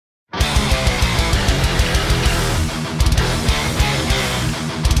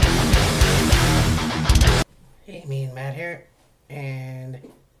and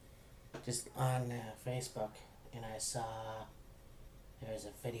just on Facebook, and I saw there was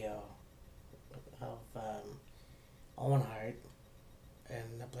a video of Owen HART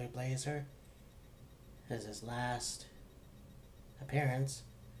in the Blue Blazer as his last appearance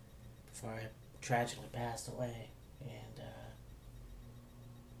before he tragically passed away. And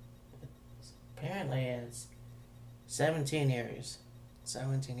apparently it's 17 years.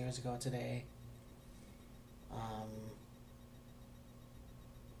 17 years ago today.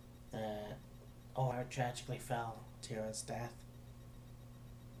 That Owen tragically fell to his death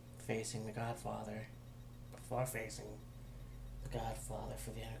facing the Godfather before facing the Godfather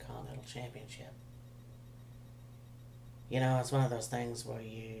for the Intercontinental Championship. You know, it's one of those things where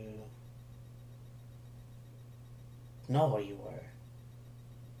you know where you were.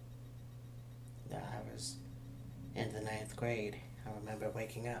 I was in the 9th grade. I remember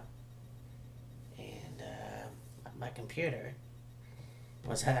waking up and my computer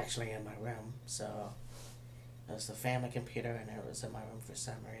was actually in my room, so it was the family computer and it was in my room for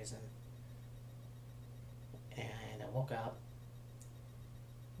some reason. And I woke up,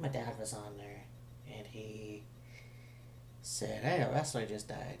 my dad was on there, and he said, "Hey, a wrestler just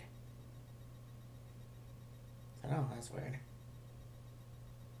died." I said, "Oh, that's weird."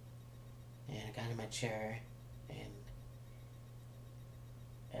 And I got in my chair and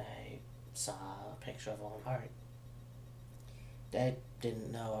I saw a picture of Owen Hart. Dad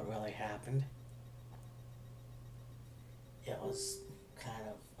didn't know what really happened. It was kind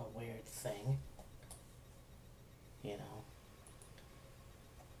of a weird thing, you know.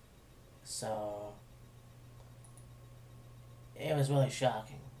 So it was really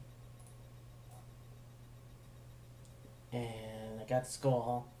shocking. And I got to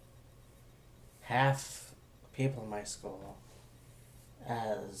school. Half people in my school,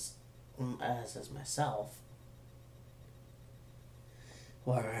 as is myself,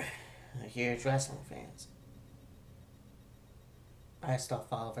 were huge wrestling fans. I still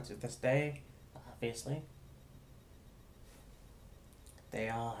follow it to this day, obviously. They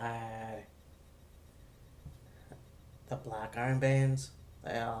all had the black armbands.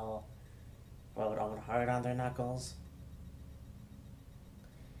 They all wrote Owen Hart on their knuckles.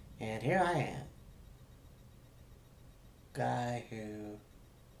 And here I am, guy who,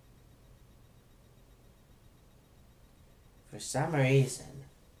 for some reason,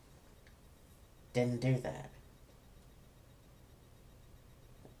 didn't do that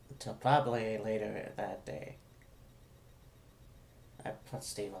until probably later that day. I put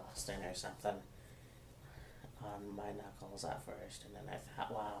Steve Austin or something on my knuckles at first, and then I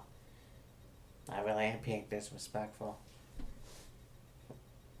thought, wow, I really am being disrespectful.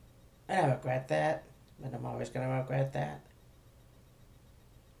 I don't regret that, and I'm always going to regret that.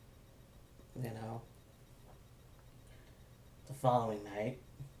 You know, the following night,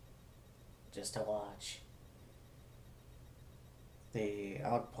 just to watch the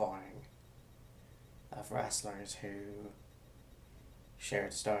outpouring of wrestlers who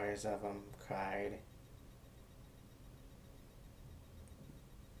shared stories of him, cried,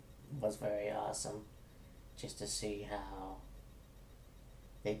 was very awesome. Just to see how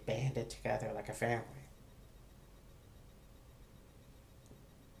they banded together like a family.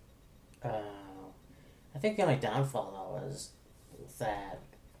 I think the only downfall, though, was that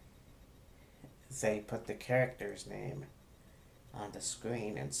they put the character's name on the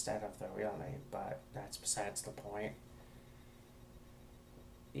screen instead of the real name, but that's besides the point.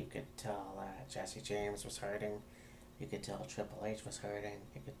 You could tell that Jesse James was hurting. You could tell Triple H was hurting.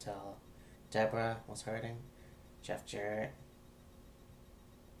 You could tell Deborah was hurting. Jeff Jarrett.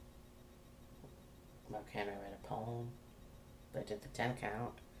 Mark Henry read a poem. They did the 10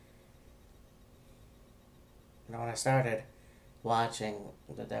 count. You know, when I started watching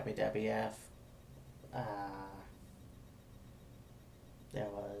the WWF, there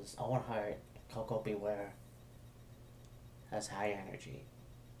was Owen Hart, Coco Beware, has high energy.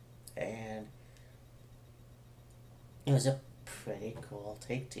 And it was a pretty cool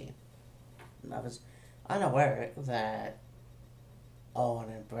take team. And I was unaware that Owen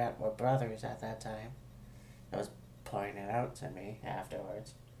and Brett were brothers at that time. It was pointed out to me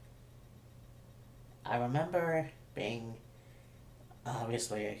afterwards. I remember being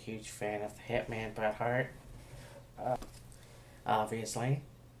obviously a huge fan of the Hitman Bret Hart. Obviously.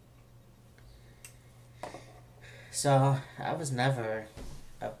 So, I was never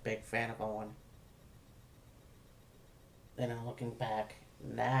a big fan of Owen. You know, looking back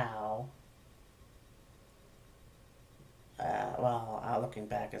now, looking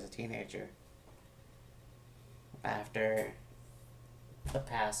back as a teenager, after the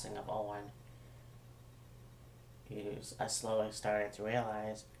passing of Owen, I slowly started to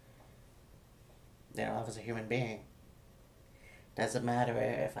realize, I was a human being. Doesn't matter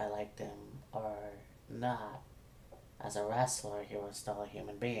if I liked him or not. As a wrestler, he was still a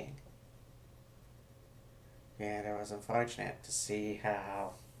human being. And it was unfortunate to see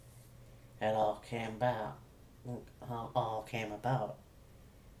how it all came about. How it all came about.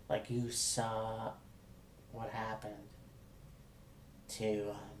 Like, you saw what happened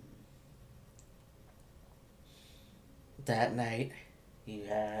to that night. You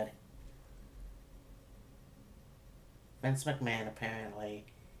had Vince McMahon apparently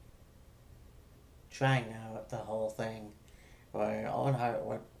trying out the whole thing where Owen Hart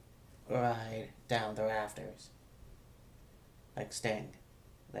would ride down the rafters like Sting.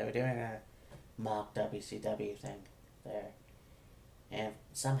 They were doing a mock WCW thing there. And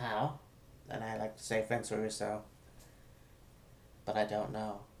somehow, and I like to say Vince Russo, but I don't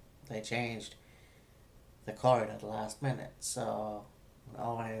know, they changed the card at the last minute. So when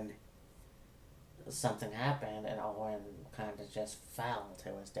Owen, something happened and Owen kind of just fell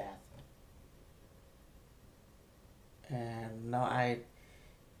to his death. And no, I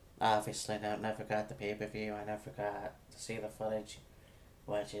obviously never got the pay-per-view. I never got to see the footage,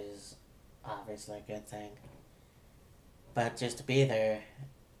 which is obviously a good thing. But just to be there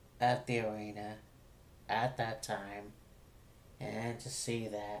at the arena at that time and to see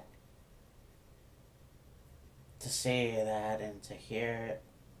that and to hear it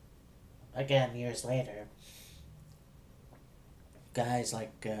again years later, guys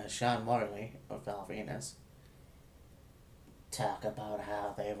like Sean Morley of Val Venus talk about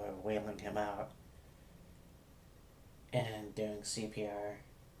how they were wheeling him out and doing CPR,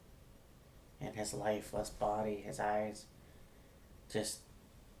 and his lifeless body, his eyes, just,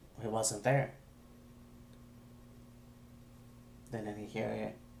 he wasn't there. Then you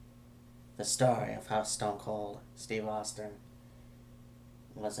hear the story of how Stone Cold Steve Austin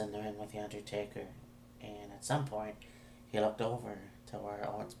was in the ring with The Undertaker, and at some point he looked over to where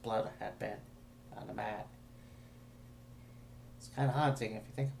Owen's blood had been on the mat. It's kind of haunting if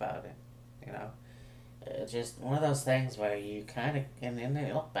you think about it, It's just one of those things where you kind of, and then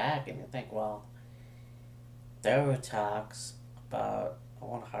you look back and you think, well, there were talks about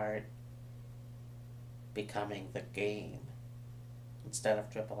Owen Hart becoming the Game instead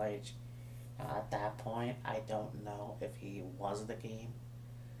of Triple H. Now, at that point, I don't know if he was the Game.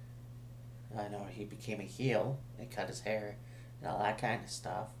 I know he became a heel and cut his hair and all that kind of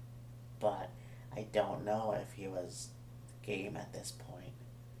stuff, but I don't know if he was the Game at this point.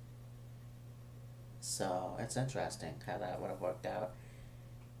 So it's interesting how that would have worked out.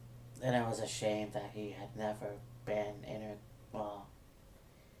 And it was a shame that he had never been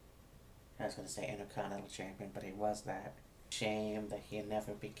I was going to say Intercontinental Champion, but he was that. Shame that he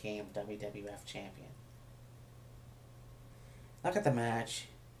never became WWF Champion. Look at the match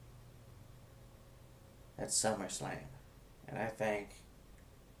at SummerSlam. And I think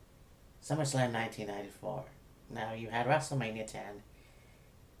SummerSlam 1994. Now, you had WrestleMania 10.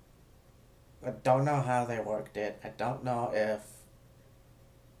 I don't know how they worked it. I don't know if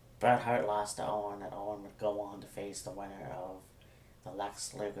Bret Hart lost to Owen and Owen would go on to face the winner of the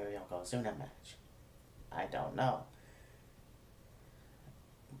Lex Luger-Yokozuna match. I don't know.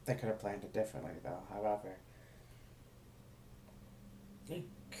 They could have planned it differently, though. However, you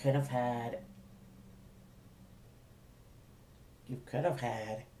could have had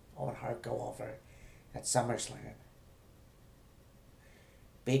Owen Hart go over at SummerSlam,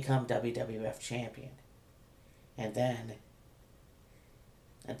 become WWF Champion, and then,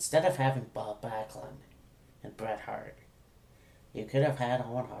 instead of having Bob Backlund and Bret Hart, you could have had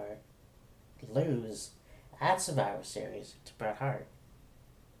Owen Hart lose at Survivor Series to Bret Hart.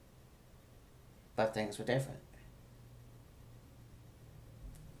 But things were different.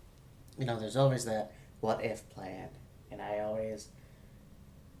 There's always that what if plan. And I always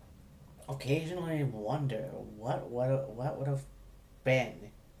occasionally wonder what would have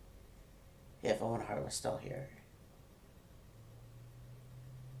been if Owen Hart was still here.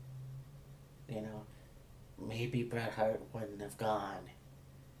 Maybe Bret Hart wouldn't have gone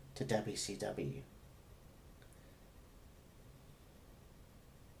to WCW.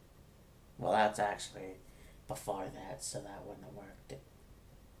 Well, that's actually before that, so that wouldn't have worked.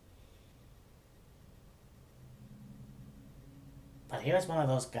 But he was one of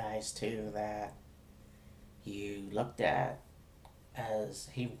those guys, too, that you looked at as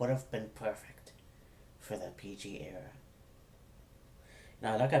he would have been perfect for the PG era.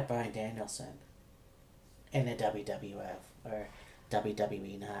 Now, look at Bryan Danielson in the WWF, or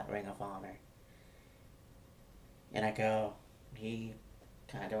WWE, not Ring of Honor. And I go, he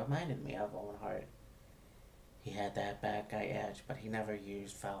kind of reminded me of Owen Hart. he had that bad guy edge, but he never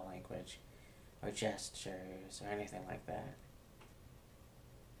used foul language or gestures or anything like that.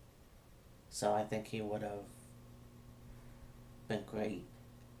 So I think he would have been great.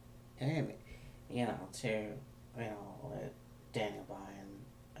 And, to, Daniel Bryan,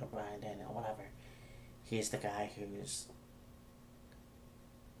 or Bryan Daniel, whatever. He's the guy who's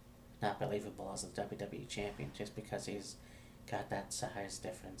not believable as a WWE champion just because he's got that size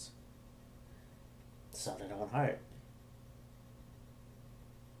difference. So did Owen Hart.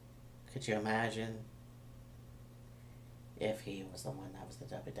 Could you imagine if he was the one that was the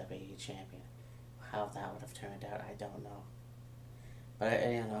WWE champion? How that would have turned out, I don't know. But,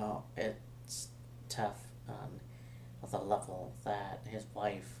 it's tough on the level that his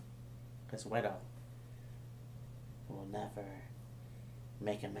wife, his widow, will never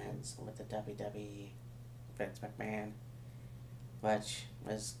make amends with the WWE, Vince McMahon, which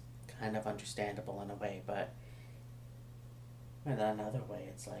is kind of understandable in a way, but in another way,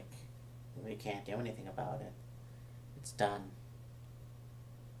 it's like we can't do anything about it. It's done.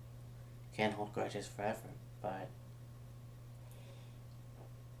 Can't hold grudges forever, but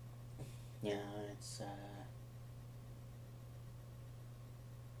it's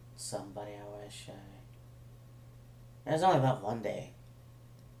somebody I wish there's only that one day,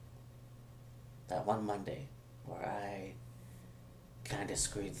 that one Monday, where I kind of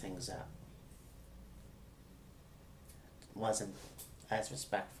screwed things up. Wasn't as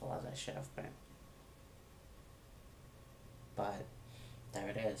respectful as I should have been. But there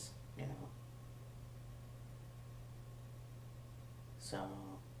it is, So,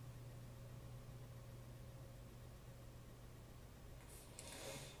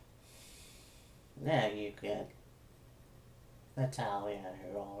 yeah, you get Natalia,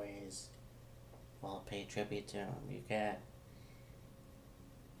 who always paid tribute to him. You get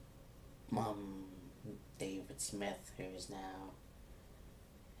David Smith, who's now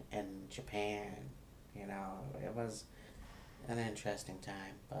in Japan. It was an interesting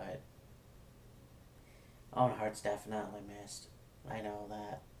time, but Owen Hart's definitely missed. I know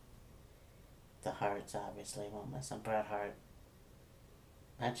that the Harts obviously won't miss him. Bret Hart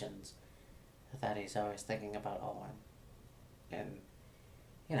mentions that he's always thinking about Owen. And,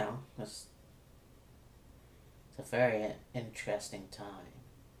 it's a very interesting time.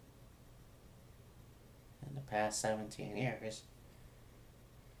 In the past 17 years,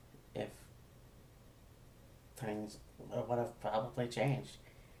 if things would have probably changed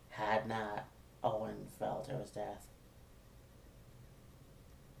had not Owen fell to his death.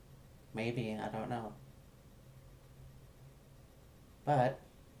 Maybe, I don't know. But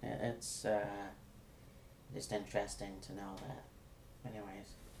it's just interesting to know that.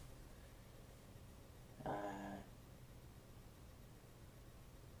 Anyways,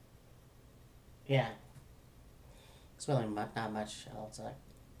 yeah, there's really not much else I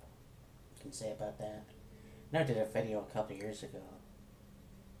can say about that. I did a video a couple years ago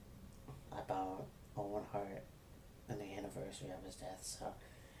about Owen Hart and the anniversary of his death, so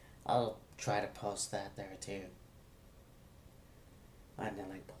I'll try to post that there too. Find the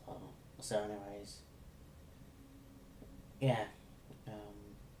link below. So anyways, yeah,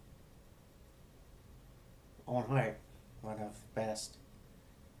 Owen Hart, one of the best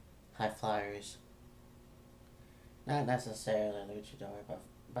high flyers. Not necessarily luchador, but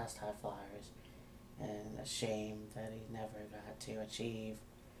best high flyers. And a shame that he never got to achieve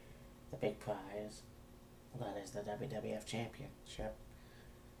the big prize, that is the WWF Championship.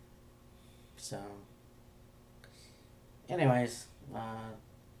 So, anyways, I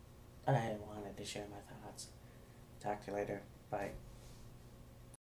wanted to share my thoughts. Talk to you later. Bye.